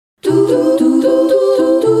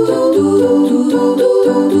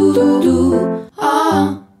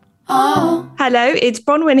Hello, it's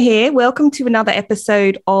Bronwyn here. Welcome to another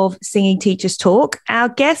episode of Singing Teachers Talk. Our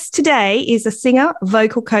guest today is a singer,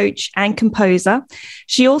 vocal coach, and composer.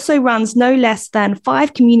 She also runs no less than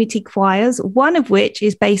 5 community choirs, one of which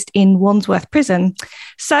is based in Wandsworth Prison.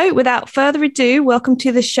 So without further ado, welcome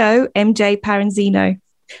to the show, MJ Paranzino.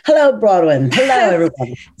 Hello, Bronwyn. Hello,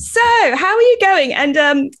 everyone. So how are you going?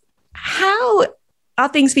 And how are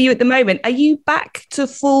things for you at the moment? Are you back to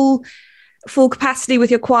full capacity with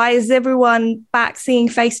your choir? Is everyone back singing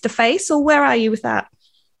face to face, or where are you with that?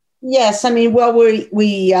 Yes, I mean, well,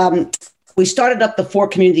 we started up the 4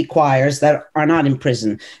 community choirs that are not in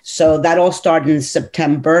prison. So that all started in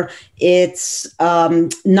September. It's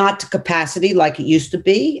not to capacity like it used to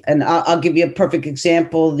be. And I'll give you a perfect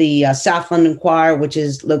example. The South London Choir, which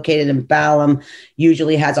is located in Balham,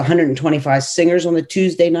 usually has 125 singers on a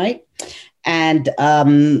Tuesday night. And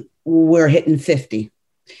we're hitting 50.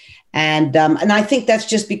 And I think that's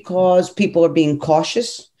just because people are being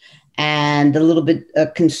cautious and a little bit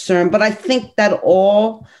concerned. But I think that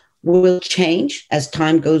all will change as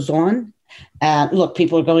time goes on. Look,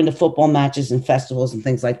 people are going to football matches and festivals and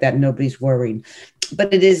things like that. Nobody's worried.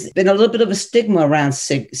 But it has been a little bit of a stigma around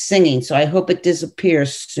singing. So I hope it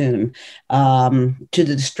disappears soon, to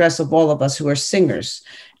the distress of all of us who are singers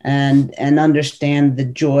and understand the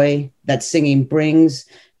joy that singing brings,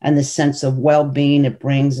 and the sense of well-being it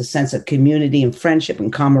brings, a sense of community and friendship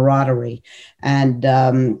and camaraderie. And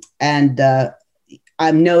I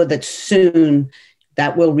know that soon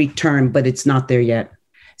that will return, but it's not there yet.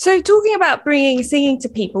 So talking about bringing singing to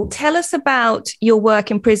people, tell us about your work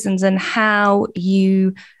in prisons and how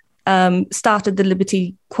you started the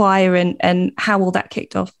Liberty Choir and how all that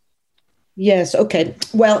kicked off. Yes. Okay.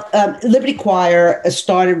 Well, Liberty Choir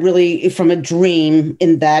started really from a dream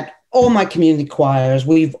in that all my community choirs,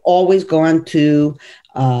 we've always gone to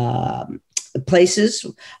places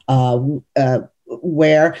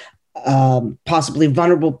where possibly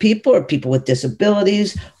vulnerable people or people with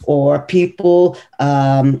disabilities or people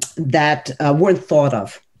that weren't thought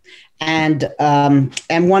of. And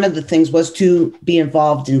one of the things was to be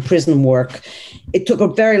involved in prison work. It took a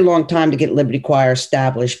very long time to get Liberty Choir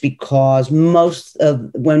established because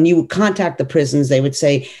when you would contact the prisons, they would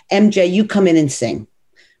say, MJ, you come in and sing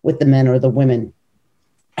with the men or the women.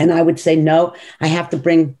 And I would say, no, I have to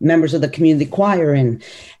bring members of the community choir in.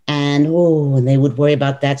 And they would worry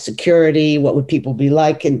about that security. What would people be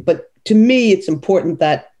like? But to me, it's important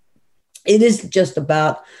that it isn't just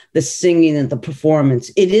about the singing and the performance.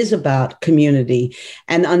 It is about community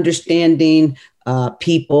and understanding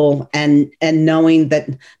people and knowing that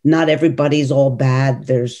not everybody's all bad.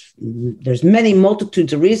 There's many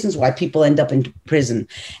multitudes of reasons why people end up in prison.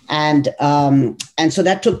 And so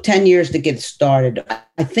that took 10 years to get started.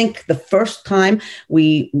 I think the first time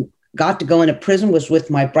we got to go into prison was with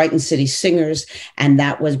my Brighton City Singers. And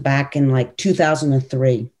that was back in like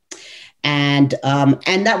 2003. And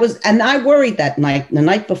I worried that night, the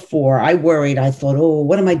night before, I thought,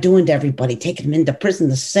 what am I doing to everybody? Taking them into prison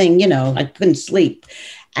to sing, I couldn't sleep.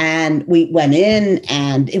 And we went in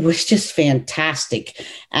and it was just fantastic.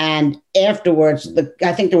 And afterwards,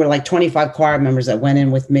 I think there were like 25 choir members that went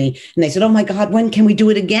in with me and they said, oh my God, when can we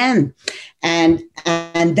do it again? And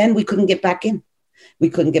then we couldn't get back in.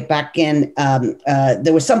 We couldn't get back in.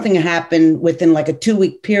 There was something that happened within like a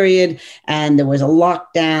 2-week period and there was a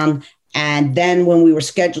lockdown. And then when we were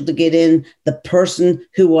scheduled to get in, the person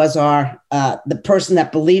who was the person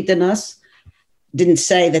that believed in us didn't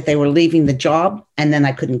say that they were leaving the job. And then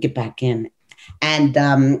I couldn't get back in. And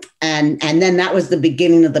then that was the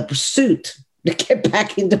beginning of the pursuit to get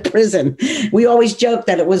back into prison. We always joke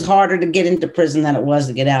that it was harder to get into prison than it was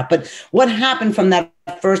to get out. But what happened from that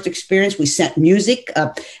first experience, we sent music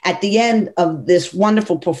at the end of this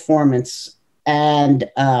wonderful performance and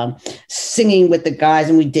singing with the guys.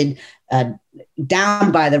 And we did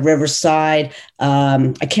Down by the Riverside.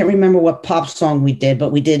 I can't remember what pop song we did,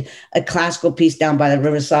 but we did a classical piece, Down by the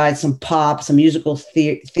Riverside, some pop, some musical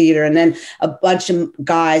theater. And then a bunch of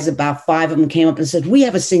guys, about 5 of them came up and said, we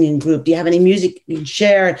have a singing group. Do you have any music you can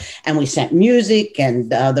share? And we sent music.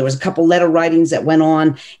 And there was a couple letter writings that went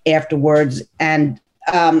on afterwards. And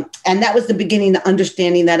that was the beginning, the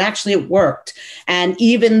understanding that actually it worked. And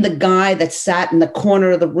even the guy that sat in the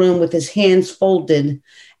corner of the room with his hands folded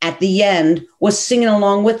at the end was singing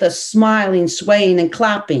along with us, smiling, swaying, and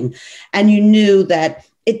clapping. And you knew that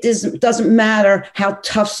it doesn't matter how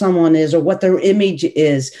tough someone is or what their image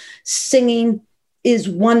is. Singing is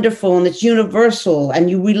wonderful and it's universal, and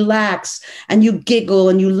you relax and you giggle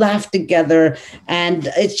and you laugh together. And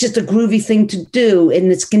it's just a groovy thing to do.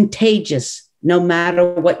 And it's contagious no matter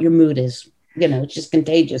what your mood is. It's just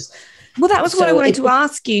contagious. Well, that was what I wanted to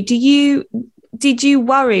ask you. Did you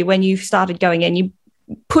worry when you started going in? You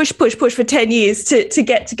push for 10 years to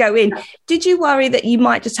get to go in. Did you worry that you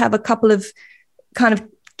might just have a couple of kind of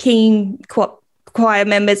keen choir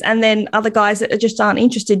members and then other guys that just aren't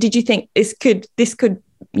interested? Did you think this could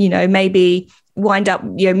maybe wind up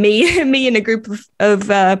me in a group of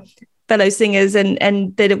fellow singers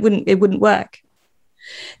and that it wouldn't work?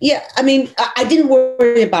 Yeah, I mean, I didn't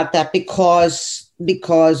worry about that because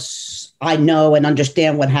I know and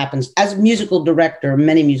understand what happens. As a musical director,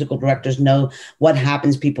 many musical directors know what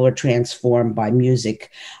happens. People are transformed by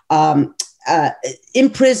music. In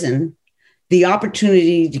prison, the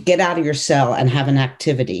opportunity to get out of your cell and have an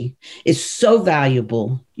activity is so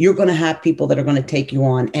valuable. You're going to have people that are going to take you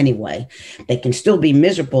on anyway. They can still be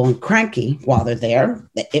miserable and cranky while they're there,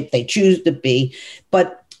 if they choose to be.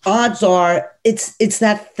 But odds are it's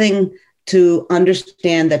that thing to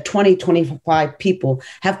understand that 20, 25 people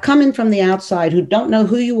have come in from the outside who don't know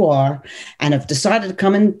who you are and have decided to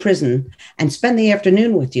come in prison and spend the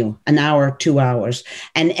afternoon with you, an hour, 2 hours.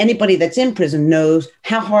 And anybody that's in prison knows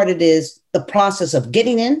how hard it is. The process of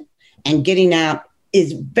getting in and getting out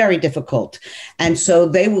is very difficult. And so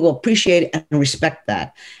they will appreciate and respect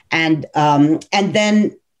that. And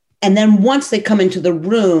then once they come into the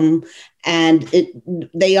room and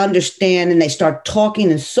they understand and they start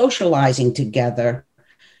talking and socializing together,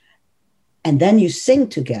 and then you sing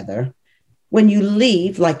together, when you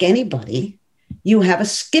leave, like anybody, you have a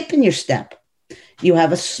skip in your step. You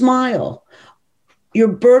have a smile. Your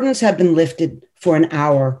burdens have been lifted for an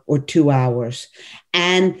hour or 2 hours.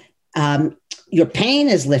 And your pain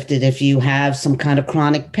is lifted if you have some kind of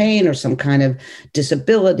chronic pain or some kind of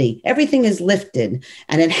disability. Everything is lifted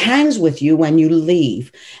and it hangs with you when you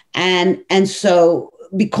leave. And so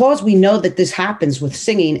because we know that this happens with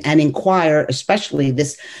singing and in choir, especially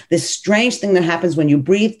this strange thing that happens when you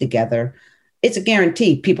breathe together, it's a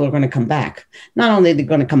guarantee people are going to come back. Not only are they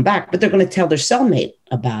going to come back, but they're going to tell their cellmate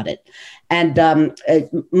about it. And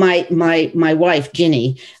my wife,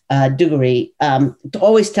 Ginny Dugarry,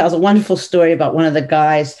 always tells a wonderful story about one of the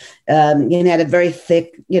guys. He had a very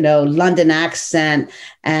thick, London accent,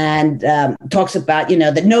 and talks about,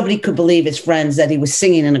 that nobody could believe his friends that he was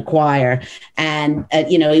singing in a choir. And,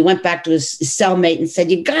 he went back to his cellmate and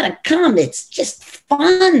said, "You got to come. It's just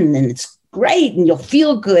fun and it's great and you'll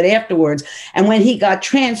feel good afterwards." And when he got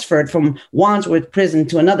transferred from Wandsworth prison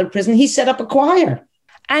to another prison, he set up a choir.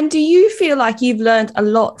 And do you feel like you've learned a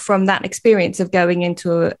lot from that experience of going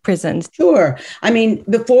into a prison? Sure. I mean,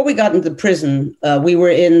 before we got into prison, we were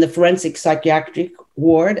in the forensic psychiatric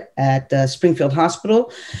ward at Springfield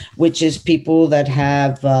Hospital, which is people that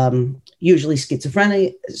have usually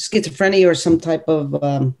schizophrenia or some type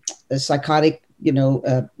of psychotic,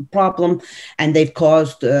 problem, and they've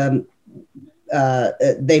caused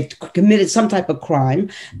they've committed some type of crime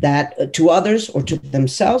that to others or to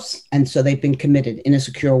themselves. And so they've been committed in a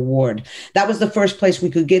secure ward. That was the first place we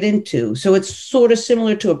could get into. So it's sort of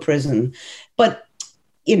similar to a prison. But,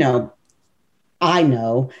 I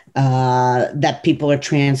know that people are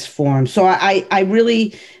transformed. So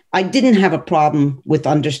I didn't have a problem with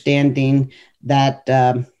understanding that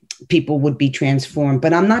people would be transformed.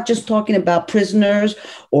 But I'm not just talking about prisoners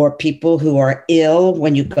or people who are ill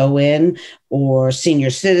when you go in, or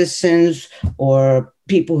senior citizens, or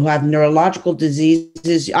people who have neurological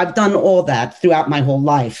diseases. I've done all that throughout my whole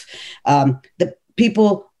life. The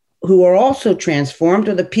people who are also transformed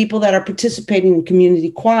are the people that are participating in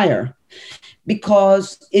community choir,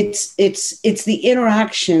 because it's the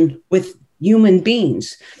interaction with human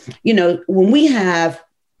beings. When we have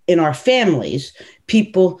in our families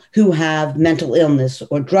people who have mental illness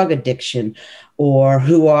or drug addiction, or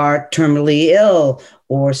who are terminally ill,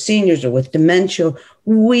 or seniors or with dementia,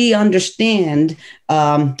 we understand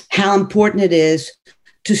how important it is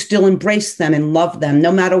to still embrace them and love them,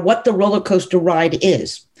 no matter what the roller coaster ride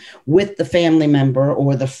is with the family member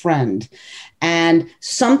or the friend. And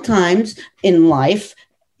sometimes in life,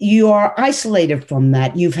 you are isolated from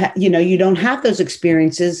that. You don't have those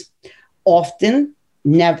experiences often,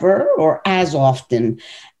 never, or as often.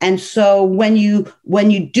 And so when you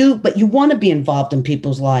do, but you want to be involved in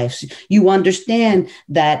people's lives, you understand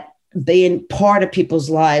that being part of people's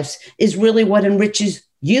lives is really what enriches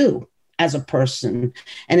you as a person.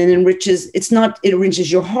 And it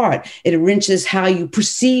enriches your heart. It enriches how you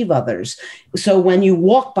perceive others. So when you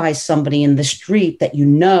walk by somebody in the street that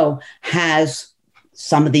has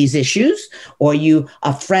some of these issues, or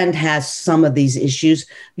a friend has some of these issues,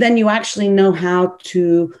 then you actually know how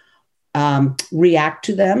to react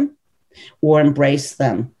to them or embrace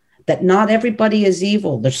them. That not everybody is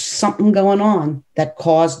evil. There's something going on that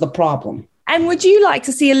caused the problem. And would you like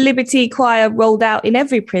to see a Liberty Choir rolled out in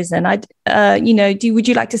every prison? Would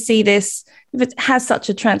you like to see this, if it has such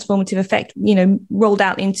a transformative effect, rolled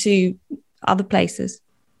out into other places?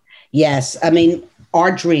 Yes. I mean,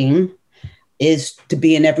 our dream is to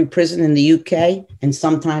be in every prison in the UK and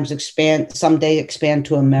someday expand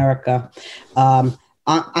to America.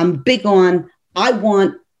 I'm big on, I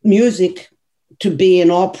want music to be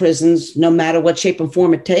in all prisons, no matter what shape and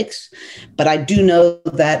form it takes. But I do know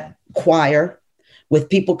that choir with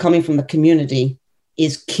people coming from the community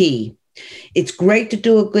is key. It's great to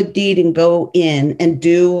do a good deed and go in and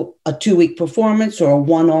do a 2-week performance or a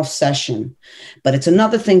one-off session. But it's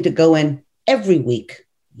another thing to go in every week,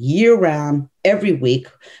 year round, every week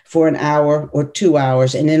for an hour or 2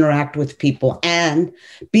 hours and interact with people and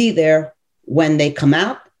be there when they come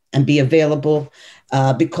out and be available.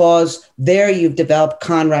 Because there you've developed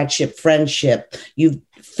comradeship, friendship, you've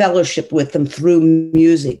fellowship with them through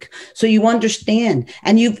music. So you understand,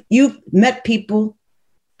 and you've met people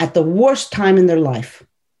at the worst time in their life,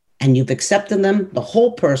 and you've accepted them, the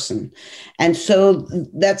whole person. And so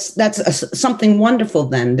that's something wonderful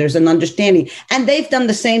then. There's an understanding. And they've done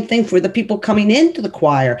the same thing for the people coming into the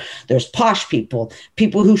choir. There's posh people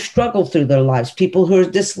who struggle through their lives, people who are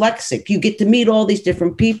dyslexic. You get to meet all these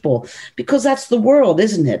different people because that's the world,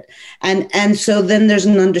 isn't it? And so then there's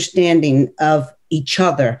an understanding of each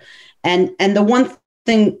other. And the one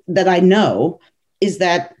thing that I know is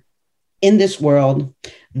that in this world,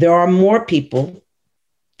 there are more people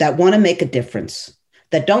that want to make a difference,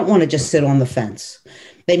 that don't want to just sit on the fence.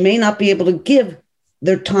 They may not be able to give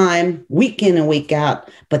their time week in and week out,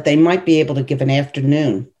 but they might be able to give an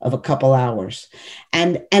afternoon of a couple hours.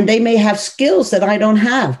 And they may have skills that I don't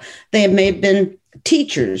have. They may have been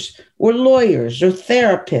teachers or lawyers or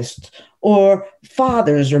therapists or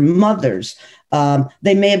fathers or mothers.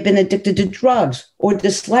 They may have been addicted to drugs or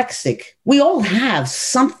dyslexic. We all have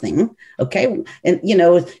something, okay? And,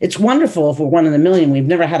 it's wonderful if we're one in a million. We've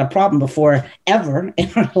never had a problem before, ever in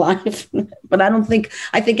our life. But I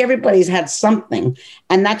think everybody's had something.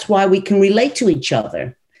 And that's why we can relate to each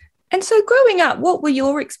other. And so growing up, what were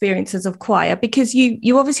your experiences of choir? Because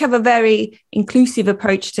you obviously have a very inclusive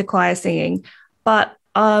approach to choir singing. But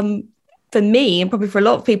for me, and probably for a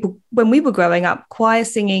lot of people, when we were growing up, choir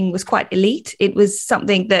singing was quite elite. It was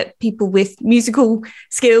something that people with musical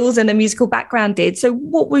skills and a musical background did. So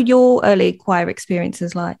what were your early choir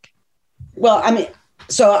experiences like? Well,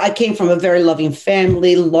 so I came from a very loving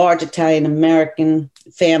family, large Italian-American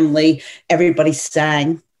family. Everybody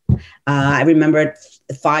sang. I remember at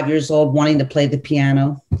 5 years old wanting to play the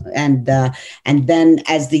piano. And then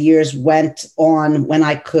as the years went on, when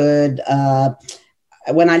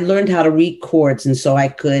I learned how to read chords, and so I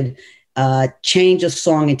could change a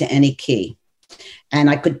song into any key. And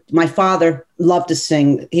my father loved to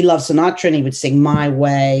sing. He loved Sinatra, and he would sing My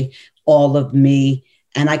Way, All of Me.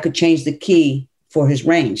 And I could change the key for his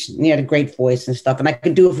range. And he had a great voice and stuff. And I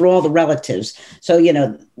could do it for all the relatives. So,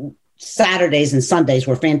 Saturdays and Sundays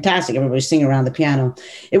were fantastic. Everybody was singing around the piano.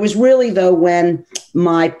 It was really, though, when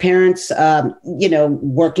my parents,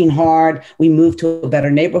 working hard, we moved to a better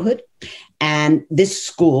neighborhood. And this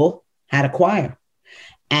school had a choir,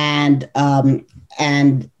 and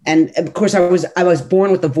of course I was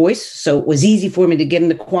born with a voice, so it was easy for me to get in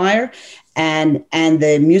the choir, and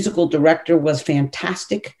the musical director was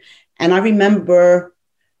fantastic. And I remember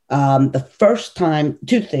the first time,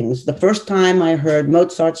 two things. The first time I heard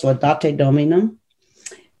Mozart's Laudate Dominum,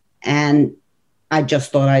 and I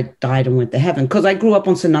just thought I died and went to heaven, because I grew up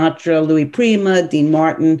on Sinatra, Louis Prima, Dean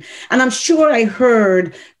Martin, and I'm sure I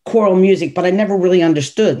heard choral music, but I never really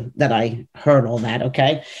understood that I heard all that.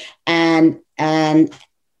 Okay. And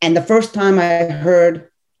the first time I heard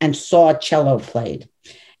and saw a cello played,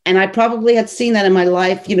 and I probably had seen that in my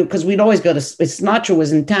life, because we'd always go to, if Sinatra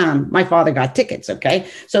was in town, my father got tickets. Okay.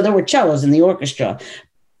 So there were cellos in the orchestra,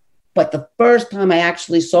 but the first time I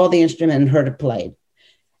actually saw the instrument and heard it played,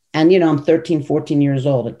 and, I'm 13, 14 years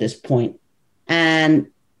old at this point, and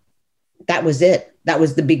that was it. That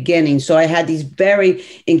was the beginning. So I had these very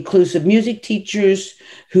inclusive music teachers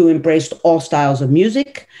who embraced all styles of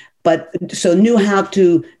music, but so knew how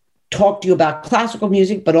to talk to you about classical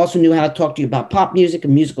music, but also knew how to talk to you about pop music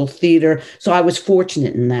and musical theater. So I was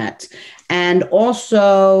fortunate in that. And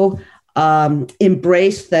also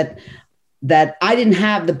embraced that I didn't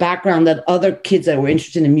have the background that other kids that were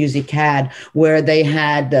interested in music had, where they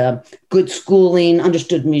had good schooling,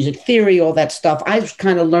 understood music theory, all that stuff. I was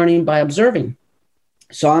kind of learning by observing.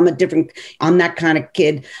 So I'm that kind of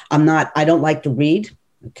kid. I don't like to read.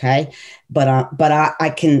 Okay. But I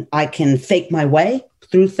can fake my way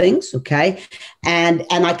through things, okay? And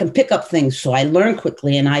I can pick up things, so I learn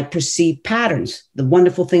quickly and I perceive patterns. The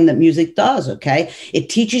wonderful thing that music does, okay? It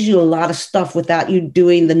teaches you a lot of stuff without you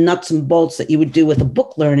doing the nuts and bolts that you would do with a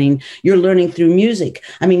book learning. You're learning through music.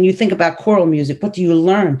 I mean, you think about choral music, what do you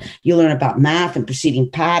learn? You learn about math and perceiving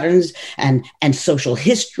patterns and social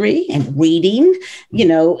history and reading. You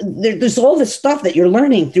know, there's all this stuff that you're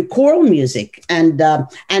learning through choral music and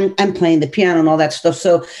playing the piano and all that stuff.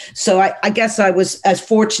 So I guess I was as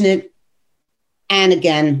fortunate, and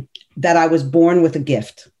again, that I was born with a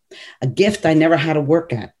gift I never had to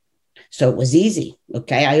work at. So it was easy.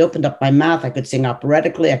 Okay. I opened up my mouth. I could sing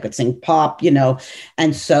operatically. I could sing pop, you know.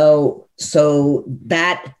 And so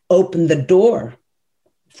that opened the door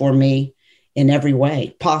for me in every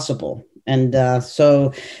way possible. And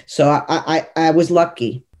so I was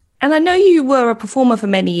lucky. And I know you were a performer for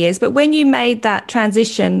many years, but when you made that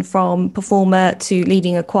transition from performer to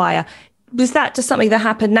leading a choir, was that just something that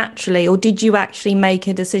happened naturally, or did you actually make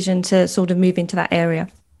a decision to sort of move into that area?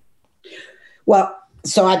 Well,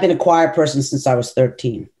 so I've been a choir person since I was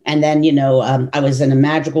 13. And then, you know, I was in a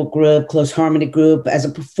madrigal group, close harmony group. As a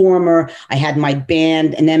performer, I had my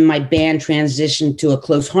band, and then my band transitioned to a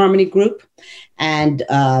close harmony group. And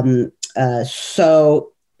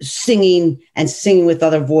so singing with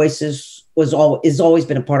other voices is always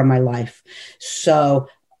been a part of my life. So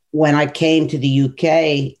when I came to the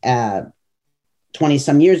UK 20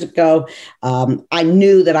 some years ago, I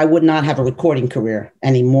knew that I would not have a recording career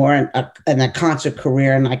anymore and a concert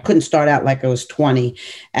career. And I couldn't start out like I was 20.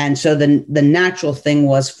 And so the natural thing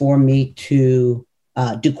was for me to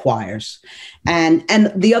do choirs.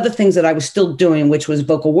 And the other things that I was still doing, which was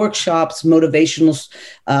vocal workshops, motivational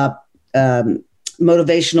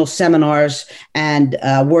seminars and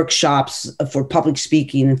workshops for public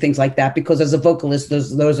speaking and things like that, because as a vocalist,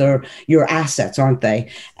 those are your assets, aren't they?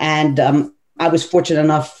 And I was fortunate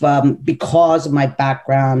enough because of my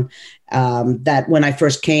background that when I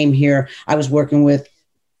first came here, I was working with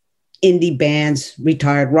indie bands,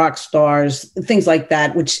 retired rock stars, things like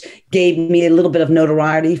that, which gave me a little bit of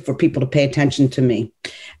notoriety for people to pay attention to me.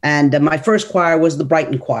 And my first choir was the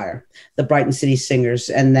Brighton Choir, the Brighton City Singers.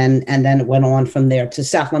 And then it went on from there to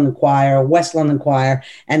South London Choir, West London Choir,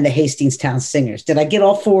 and the Hastings Town Singers. Did I get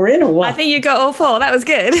all four in or what? I think you got all four. That was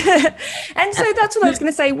good. And so that's what I was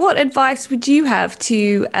going to say. What advice would you have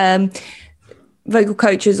to vocal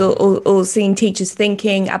coaches or singing teachers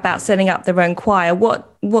thinking about setting up their own choir?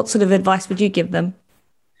 What sort of advice would you give them?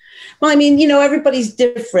 Well, I mean, you know, everybody's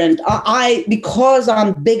different. Because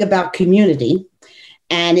I'm big about community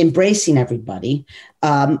and embracing everybody,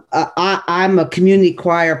 I'm a community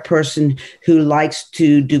choir person who likes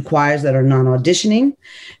to do choirs that are non-auditioning,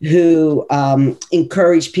 who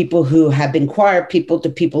encourage people who have been choir people to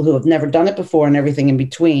people who have never done it before and everything in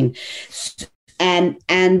between.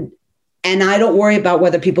 And I don't worry about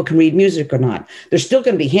whether people can read music or not. There's still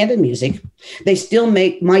going to be handed music. They still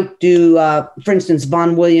might do, for instance,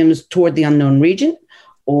 Vaughan Williams' Toward the Unknown Region,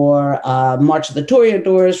 or March of the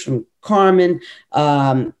Toreadors from Carmen.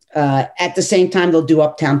 At the same time, they'll do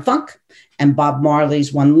Uptown Funk and Bob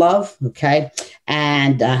Marley's One Love, okay?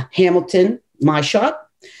 And Hamilton, My Shot.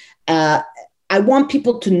 I want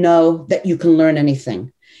people to know that you can learn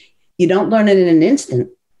anything. You don't learn it in an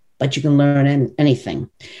instant, but you can learn anything.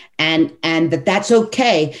 And that's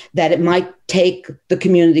okay, that it might take the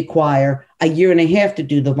community choir a year and a half to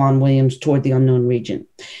do the Vaughan Williams Toward the Unknown Region.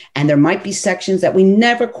 And there might be sections that we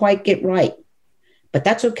never quite get right, but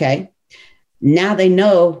that's okay. Now they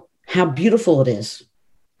know how beautiful it is.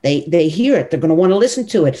 They hear it. They're going to want to listen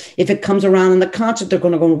to it. If it comes around in the concert, they're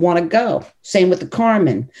going to want to go. Same with the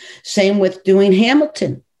Carmen. Same with doing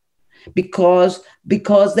Hamilton, because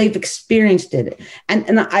they've experienced it.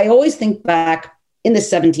 And I always think back in the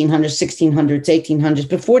 1700s, 1600s, 1800s,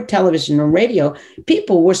 before television or radio,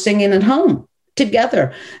 people were singing at home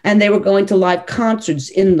together, and they were going to live concerts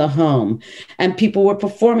in the home, and people were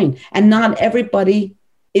performing. And not everybody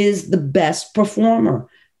is the best performer.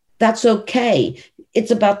 That's okay.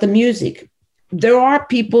 It's about the music. There are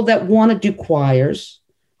people that want to do choirs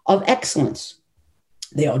of excellence.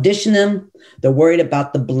 They audition them. They're worried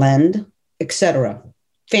about the blend, etc.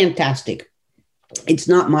 Fantastic. It's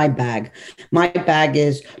not my bag. My bag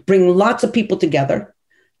is bring lots of people together.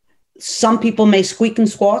 Some people may squeak and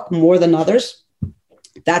squawk more than others.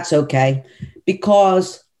 That's okay,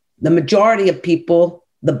 because the majority of people,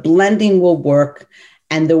 the blending will work,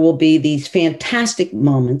 and there will be these fantastic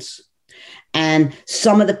moments. And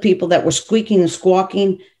some of the people that were squeaking and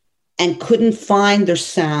squawking and couldn't find their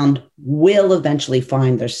sound will eventually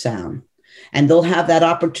find their sound. And they'll have that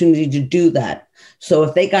opportunity to do that. So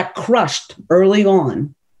if they got crushed early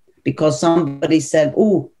on because somebody said,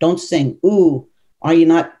 "Ooh, don't sing. Ooh, are you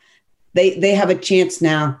not?" They have a chance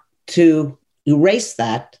now to erase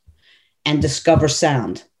that and discover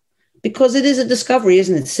sound, because it is a discovery,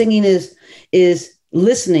 isn't it? Singing is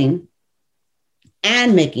listening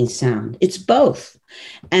and making sound. It's both,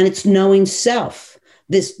 and it's knowing self.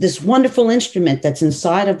 This wonderful instrument that's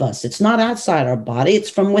inside of us. It's not outside our body. It's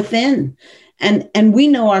from within, and we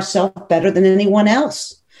know ourselves better than anyone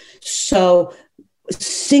else. So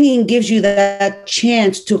singing gives you that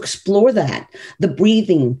chance to explore that, the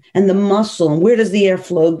breathing and the muscle, and where does the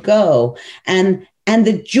airflow go, and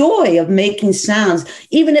the joy of making sounds,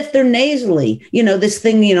 even if they're nasally. This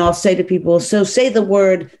thing, I'll say to people, so say the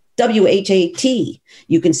word WHAT.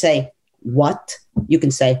 You can say what, you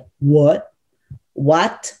can say what,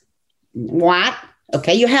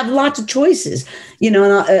 okay, you have lots of choices,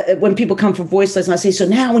 and when people come for voice lessons, I say, so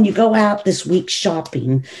now when you go out this week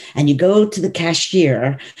shopping and you go to the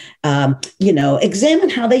cashier, examine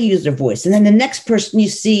how they use their voice. And then the next person you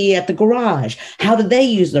see at the garage, how do they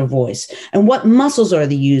use their voice? And what muscles are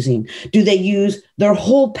they using? Do they use their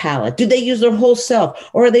whole palate? Do they use their whole self?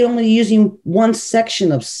 Or are they only using one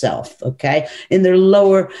section of self, okay, in their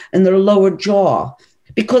lower jaw?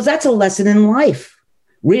 Because that's a lesson in life.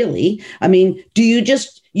 Really? I mean, do you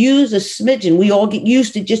just use a smidgen? We all get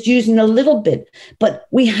used to just using a little bit, but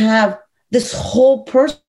we have this whole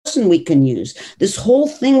person we can use, this whole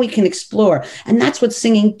thing we can explore. And that's what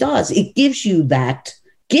singing does. It gives you that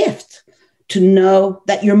gift to know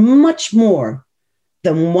that you're much more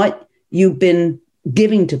than what you've been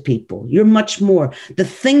giving to people. You're much more. The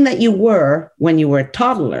thing that you were when you were a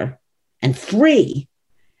toddler and free,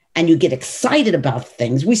 and you get excited about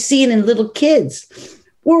things. We see it in little kids.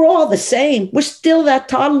 We're all the same. We're still that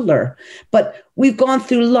toddler, but we've gone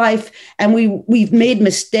through life and we've made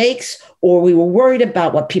mistakes, or we were worried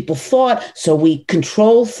about what people thought, so we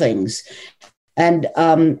control things. And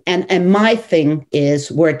my thing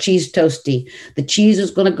is, we're a cheese toasty. The cheese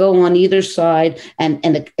is going to go on either side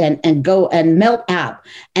and go and melt out,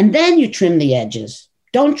 and then you trim the edges.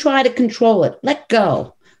 Don't try to control it. Let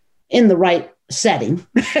go in the right setting.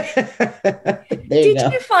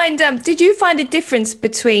 Did you find a difference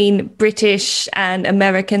between British and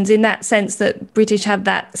Americans, in that sense that British have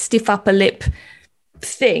that stiff upper lip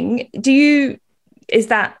thing? Am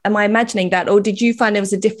I imagining that, or did you find there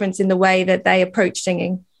was a difference in the way that they approach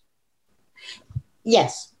singing?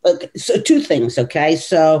 Yes. Okay. So two things. Okay.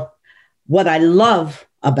 So what I love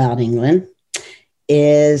about England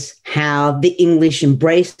is how the English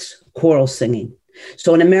embrace choral singing.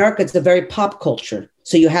 So in America, it's a very pop culture.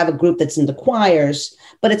 So you have a group that's in the choirs,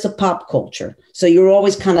 but it's a pop culture. So you're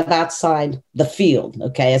always kind of outside the field,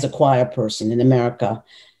 okay, as a choir person in America.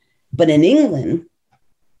 But in England,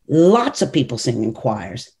 lots of people sing in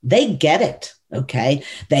choirs. They get it, okay?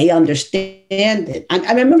 They understand it.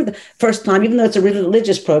 I remember the first time, even though it's a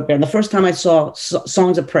religious program, the first time I saw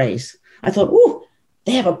Songs of Praise, I thought, ooh,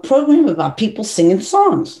 they have a program about people singing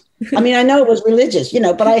songs. I mean, I know it was religious,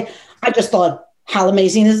 but I just thought, how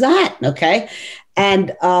amazing is that? Okay.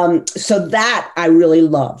 And so that I really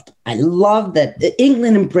loved. I love that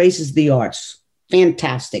England embraces the arts.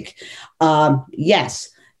 Fantastic. Yes,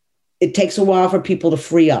 it takes a while for people to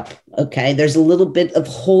free up. Okay. There's a little bit of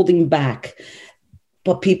holding back,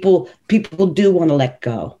 but people do want to let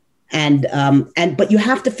go. But you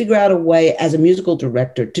have to figure out a way as a musical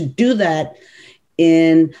director to do that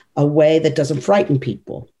in a way that doesn't frighten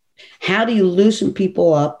people. How do you loosen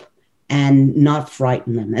people up and not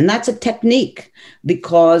frighten them? And that's a technique,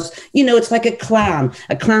 because, it's like a clown.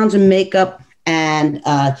 A clown's in makeup and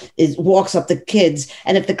walks up to kids.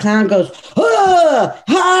 And if the clown goes,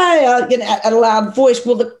 hi, at a loud voice,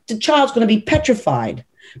 well, the child's going to be petrified.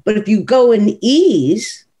 But if you go in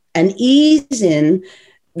ease in,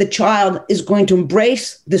 the child is going to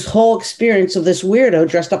embrace this whole experience of this weirdo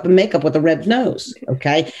dressed up in makeup with a red nose,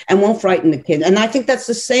 okay, and won't frighten the kid. And I think that's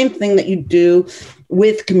the same thing that you do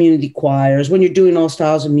with community choirs when you're doing all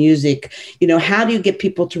styles of music. How do you get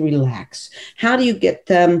people to relax? How do you get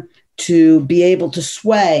them to be able to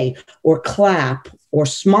sway or clap or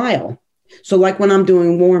smile? So like when I'm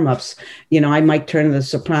doing warm-ups, I might turn to the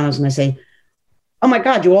sopranos and I say, oh my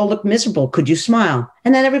God, you all look miserable. Could you smile?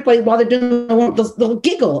 And then everybody, while they're doing they'll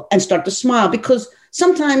giggle and start to smile, because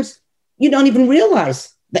sometimes you don't even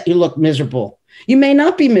realize that you look miserable. You may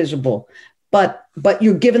not be miserable, but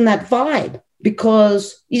you're given that vibe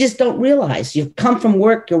because you just don't realize. You've come from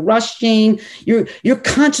work, you're rushing, you're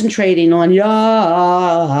concentrating on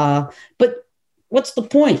but what's the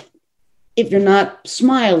point if you're not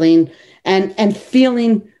smiling and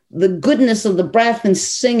feeling the goodness of the breath and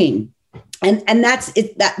singing? And that's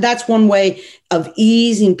it. That's one way of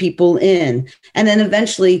easing people in, and then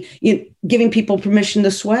eventually giving people permission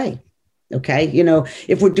to sway. Okay,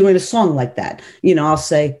 if we're doing a song like that, I'll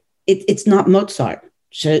say it's not Mozart.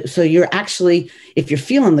 So you're actually, if you're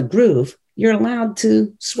feeling the groove, you're allowed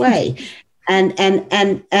to sway. And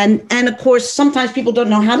of course, sometimes people don't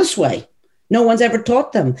know how to sway. No one's ever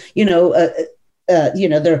taught them.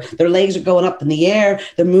 Their legs are going up in the air.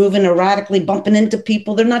 They're moving erratically, bumping into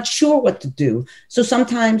people. They're not sure what to do. So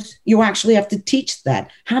sometimes you actually have to teach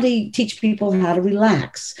that. How do you teach people how to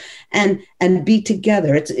relax and be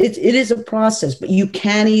together? It is a process, but you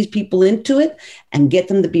can ease people into it and get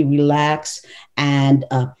them to be relaxed and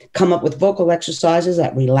come up with vocal exercises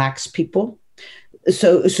that relax people.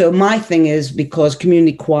 So my thing is, because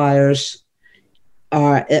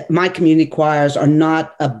my community choirs are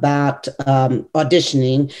not about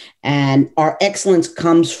auditioning, and our excellence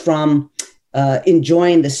comes from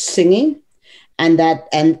enjoying the singing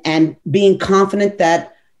and being confident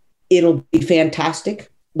that it'll be fantastic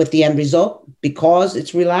with the end result because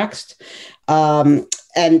it's relaxed. And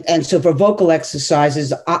so for vocal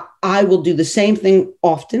exercises, I will do the same thing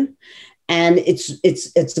often, and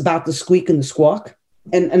it's about the squeak and the squawk.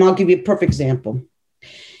 And I'll give you a perfect example.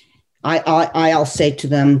 I'll say to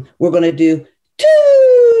them, we're going to do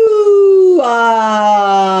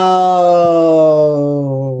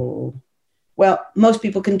oh. Well, most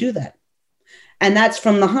people can do that. And that's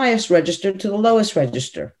from the highest register to the lowest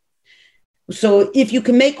register. So if you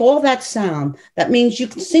can make all that sound, that means you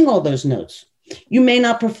can sing all those notes. You may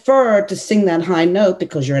not prefer to sing that high note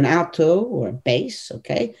because you're an alto or a bass,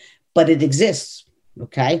 okay? But it exists,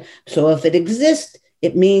 okay? So if it exists,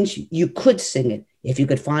 it means you could sing it if you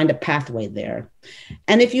could find a pathway there.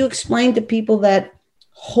 And if you explain to people that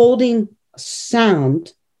holding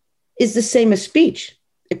sound is the same as speech,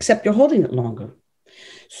 except you're holding it longer.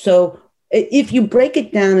 So if you break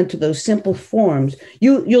it down into those simple forms,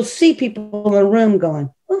 you'll see people in the room going,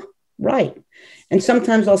 oh, right. And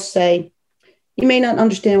sometimes I'll say, you may not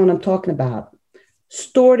understand what I'm talking about.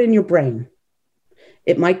 Store it in your brain.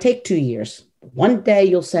 It might take 2 years. One day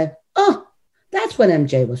you'll say, oh, that's what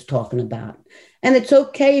MJ was talking about. And it's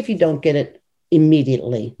okay if you don't get it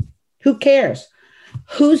immediately. Who cares?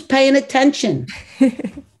 Who's paying attention?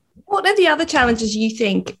 What are the other challenges you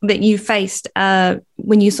think that you faced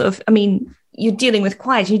when you you're dealing with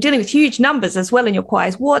choirs, you're dealing with huge numbers as well in your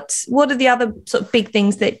choirs. What are the other sort of big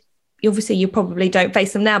things that obviously you probably don't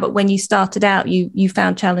face them now, but when you started out, you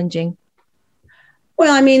found challenging?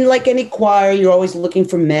 Well, I mean, like any choir, you're always looking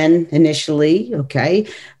for men initially, okay?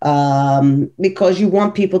 Because you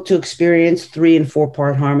want people to experience 3 and 4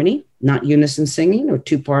 part harmony, not unison singing or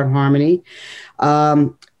 2-part harmony.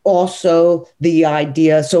 Also, the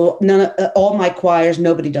idea, so all my choirs,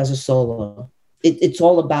 nobody does a solo. It's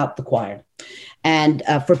all about the choir. And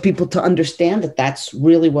for people to understand that that's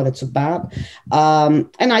really what it's about. And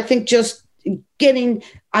I think just getting,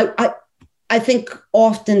 I think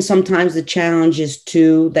often sometimes the challenge is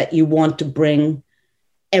too that you want to bring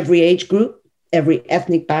every age group, every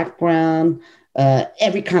ethnic background,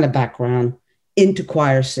 every kind of background into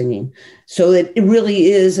choir singing. So it really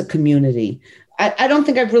is a community. I don't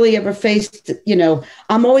think I've really ever faced,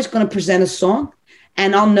 I'm always going to present a song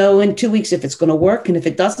and I'll know in 2 weeks if it's going to work. And if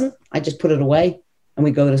it doesn't, I just put it away and we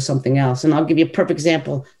go to something else. And I'll give you a perfect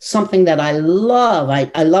example, something that I love.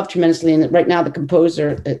 I love tremendously. And right now the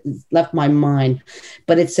composer left my mind,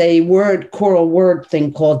 but it's a choral word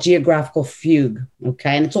thing called geographical fugue.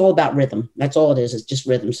 Okay. And it's all about rhythm. That's all it is. It's just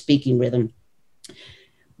rhythm, speaking rhythm.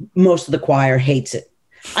 Most of the choir hates it.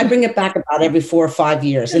 I bring it back about every 4 or 5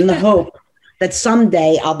 years in the hope that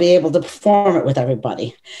someday I'll be able to perform it with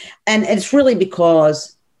everybody. And it's really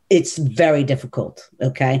because it's very difficult,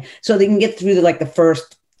 okay? So they can get through the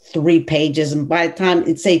first 3 pages, and by the time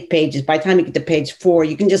it's 8 pages, by the time you get to page 4,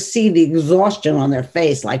 you can just see the exhaustion on their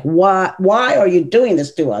face, like, why are you doing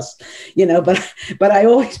this to us? But I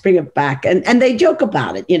always bring it back, and they joke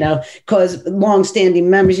about it, because long-standing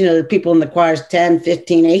members, the people in the choirs 10,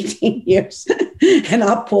 15, 18 years, and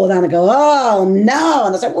I'll pull it down and go, oh, no. And I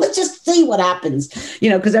was like, well, let's just see what happens,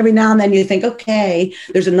 because every now and then you think, okay,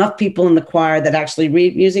 there's enough people in the choir that actually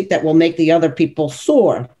read music that will make the other people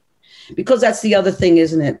soar. Because that's the other thing,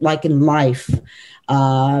 isn't it? Like in life,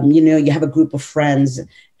 you have a group of friends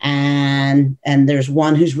and there's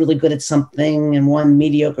one who's really good at something and one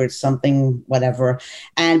mediocre at something, whatever.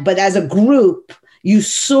 But as a group, you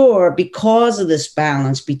soar because of this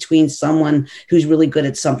balance between someone who's really good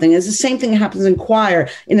at something. It's the same thing that happens in choir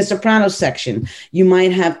in a soprano section. You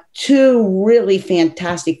might have 2 really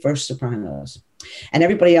fantastic first sopranos. And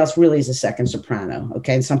everybody else really is a second soprano.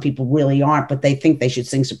 Okay. And some people really aren't, but they think they should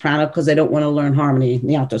sing soprano because they don't want to learn harmony in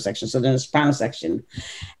the alto section. So then the soprano section.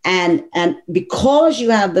 And because you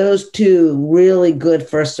have those two really good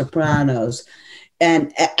first sopranos,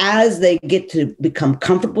 and as they get to become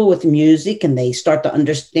comfortable with music and they start to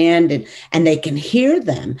understand it and they can hear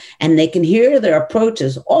them and they can hear their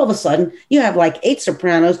approaches, all of a sudden you have like 8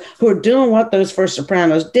 sopranos who are doing what those first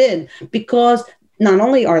sopranos did, because not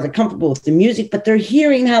only are they comfortable with the music, but they're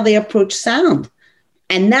hearing how they approach sound.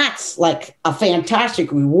 And that's like a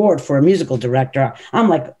fantastic reward for a musical director. I'm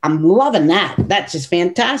loving that. That's just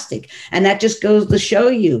fantastic. And that just goes to show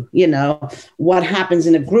you, what happens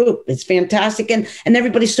in a group. It's fantastic. And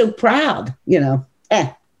everybody's so proud,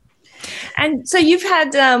 And so you've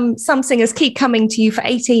had some singers keep coming to you for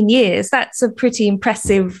 18 years. That's a pretty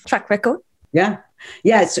impressive track record. Yeah.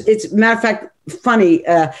 Yeah. It's matter of fact, funny.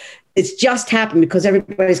 It's just happened because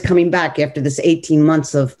everybody's coming back after this 18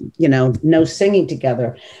 months of, no singing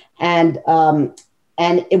together. And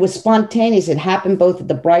it was spontaneous. It happened both at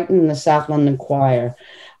the Brighton and the South London Choir,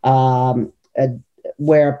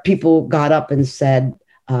 where people got up and said,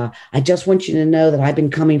 I just want you to know that I've been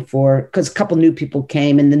coming because a couple new people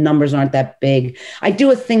came and the numbers aren't that big. I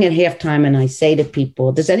do a thing at halftime and I say to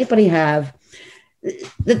people, does anybody have,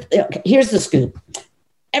 here's the scoop.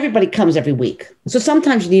 Everybody comes every week. So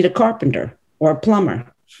sometimes you need a carpenter or a plumber.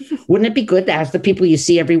 Wouldn't it be good to ask the people you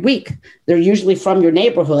see every week? They're usually from your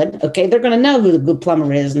neighborhood. Okay. They're going to know who the good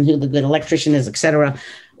plumber is and who the good electrician is, et cetera.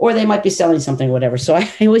 Or they might be selling something or whatever. So I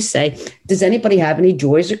always say, does anybody have any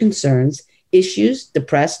joys or concerns, issues,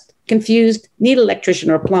 depressed, confused, need an electrician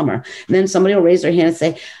or a plumber? And then somebody will raise their hand and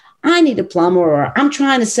say, I need a plumber, or I'm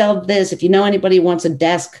trying to sell this. If you know anybody who wants a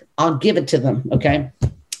desk, I'll give it to them. Okay.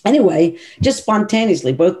 Anyway, just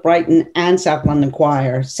spontaneously, both Brighton and South London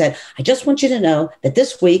Choir said, I just want you to know that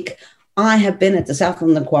this week I have been at the South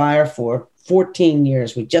London Choir for 14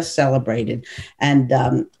 years. We just celebrated. And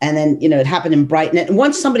then, it happened in Brighton. And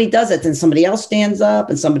once somebody does it, then somebody else stands up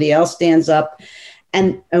and somebody else stands up.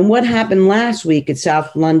 And what happened last week at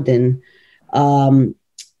South London, one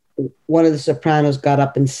of the sopranos got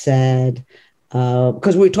up and said,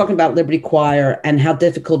 because we were talking about Liberty Choir and how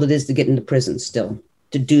difficult it is to get into prison still,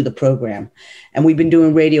 to do the program. And we've been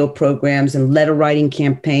doing radio programs and letter writing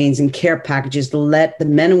campaigns and care packages to let the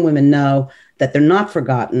men and women know that they're not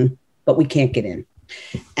forgotten, but we can't get in.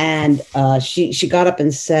 And she got up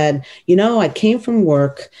and said, I came from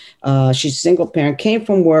work. She's a single parent, came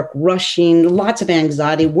from work, rushing, lots of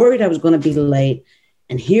anxiety, worried I was going to be late.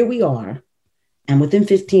 And here we are. And within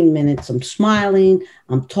 15 minutes, I'm smiling,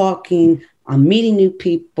 I'm talking, I'm meeting new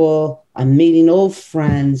people, I'm meeting old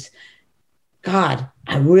friends. God,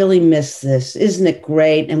 I really miss this. Isn't it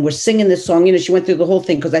great? And we're singing this song. She went through the whole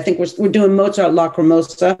thing because I think we're doing Mozart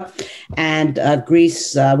Lacrimosa and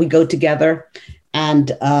Grease, We Go Together,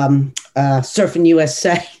 and Surfing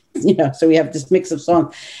USA. So we have this mix of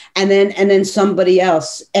songs. And then somebody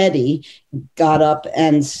else, Eddie, got up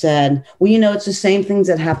and said, well, it's the same things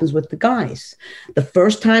that happens with the guys. The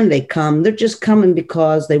first time they come, they're just coming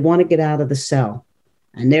because they want to get out of the cell.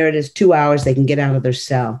 And there it is, 2 hours, they can get out of their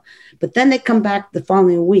cell. But then they come back the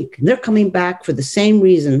following week. And they're coming back for the same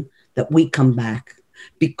reason that we come back,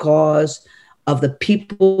 because of the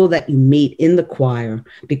people that you meet in the choir,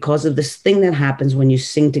 because of this thing that happens when you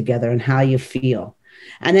sing together and how you feel.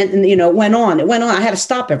 And then, it went on. I had to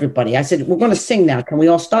stop everybody. I said, we're going to sing now. Can we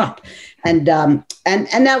all stop? And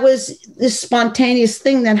that was this spontaneous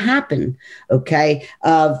thing that happened. Okay.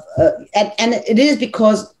 And it is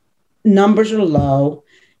because numbers are low.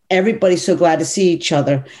 Everybody's so glad to see each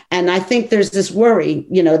other. And I think there's this worry,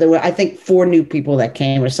 there were, I think 4 new people that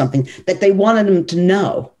came or something, that they wanted them to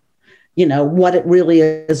know, what it really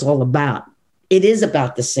is all about. It is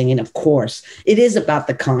about the singing, of course. It is about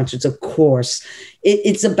the concerts, of course.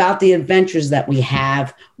 It's about the adventures that we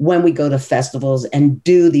have when we go to festivals and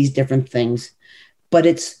do these different things. But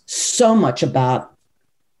it's so much about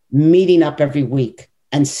meeting up every week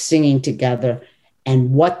and singing together,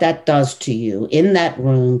 and what that does to you in that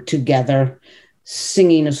room together,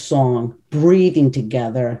 singing a song, breathing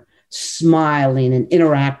together, smiling and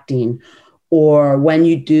interacting, or when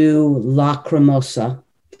you do Lacrimosa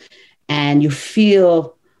and you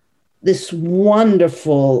feel this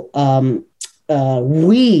wonderful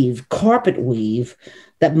carpet weave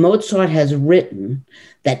that Mozart has written,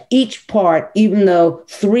 that each part, even though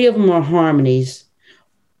 3 of them are harmonies,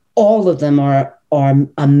 all of them are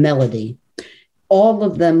a melody. All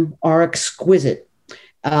of them are exquisite.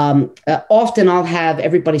 Often I'll have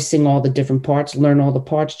everybody sing all the different parts, learn all the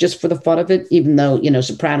parts just for the fun of it, even though,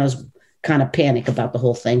 sopranos kind of panic about the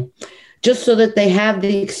whole thing. just so that they have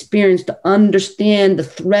the experience to understand the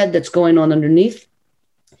thread that's going on underneath.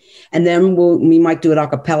 And then we might do it a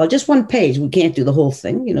cappella, just one page. We can't do the whole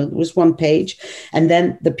thing, just one page. And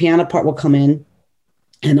then the piano part will come in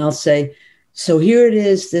and I'll say, so here it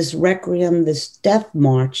is, this requiem, this death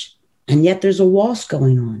march, and yet there's a waltz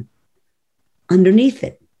going on underneath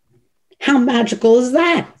it. How magical is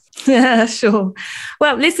that? Yeah, sure.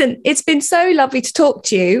 Well, listen, it's been so lovely to talk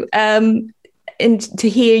to you and to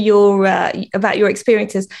hear about your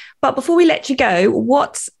experiences. But before we let you go,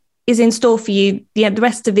 what is in store for you the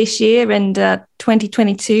rest of this year and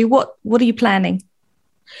 2022? What are you planning?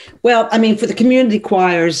 Well, I mean, for the community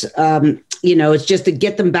choirs, it's just to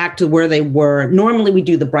get them back to where they were. Normally, we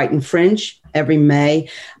do the Brighton Fringe every May,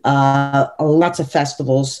 lots of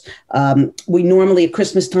festivals. We normally at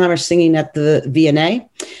Christmas time are singing at the V&A.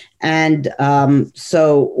 And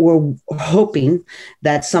so we're hoping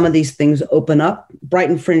that some of these things open up.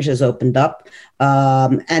 Brighton Fringe has opened up,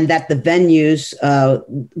 and that the venues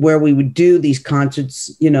where we would do these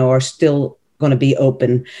concerts, are still going to be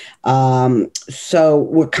open. So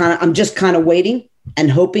I'm just kind of waiting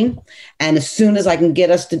and hoping. And as soon as I can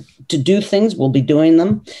get us to do things, we'll be doing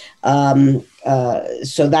them.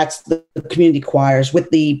 So that's the community choirs.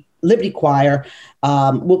 With the Liberty Choir,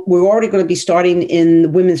 we're already going to be starting in the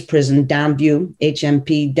women's prison, Downview,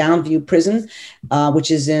 HMP Downview Prison,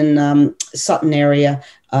 which is in Sutton area,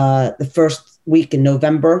 the first week in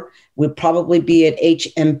November. We'll probably be at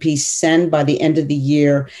HMP Sen by the end of the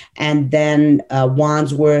year, and then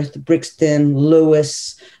Wandsworth, Brixton,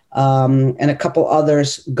 Lewis, and a couple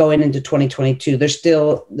others going into 2022. They're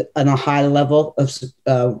still on a high level of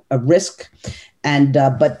risk.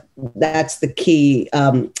 But that's the key.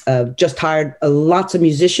 Just hired lots of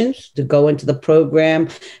musicians to go into the program.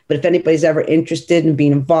 But if anybody's ever interested in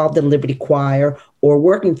being involved in Liberty Choir or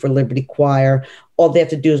working for Liberty Choir, all they have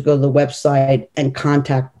to do is go to the website and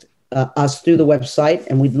contact us through the website.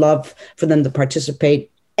 And we'd love for them to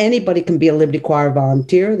participate. Anybody can be a Liberty Choir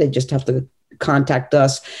volunteer. They just have to contact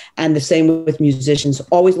us. And the same with musicians,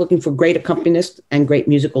 always looking for great accompanists and great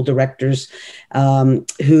musical directors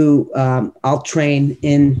who I'll train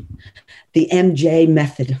in the MJ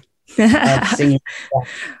method of singing.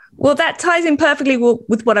 Well, that ties in perfectly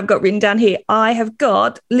with what I've got written down here. I have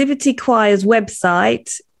got Liberty Choir's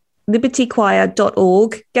website,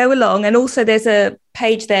 libertychoir.org. Go along. And also there's a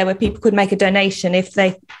page there where people could make a donation if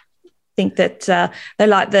they think that they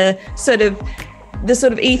like the sort of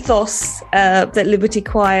ethos that Liberty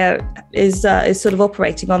Choir is sort of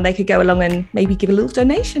operating on. They could go along and maybe give a little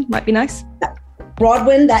donation. Might be nice.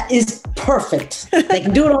 Broadwin, that is perfect. They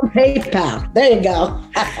can do it on PayPal. There you go.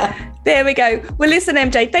 There we go. Well, listen,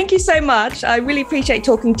 MJ, thank you so much. I really appreciate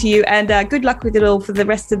talking to you, and good luck with it all for the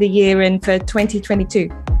rest of the year and for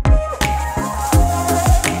 2022.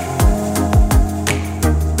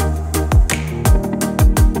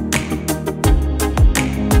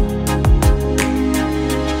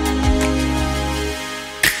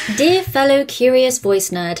 Dear fellow curious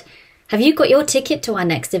voice nerd, have you got your ticket to our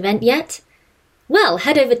next event yet? Well,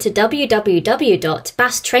 head over to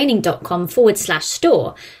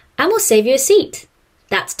www.basttraining.com/store and we'll save you a seat.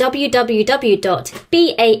 That's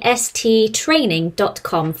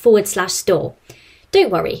www.basttraining.com/store.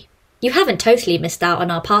 Don't worry, you haven't totally missed out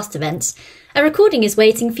on our past events. A recording is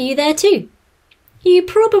waiting for you there too. You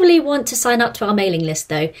probably want to sign up to our mailing list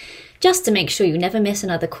though, just to make sure you never miss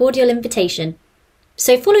another cordial invitation.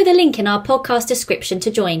 So follow the link in our podcast description to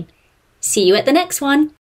join. See you at the next one.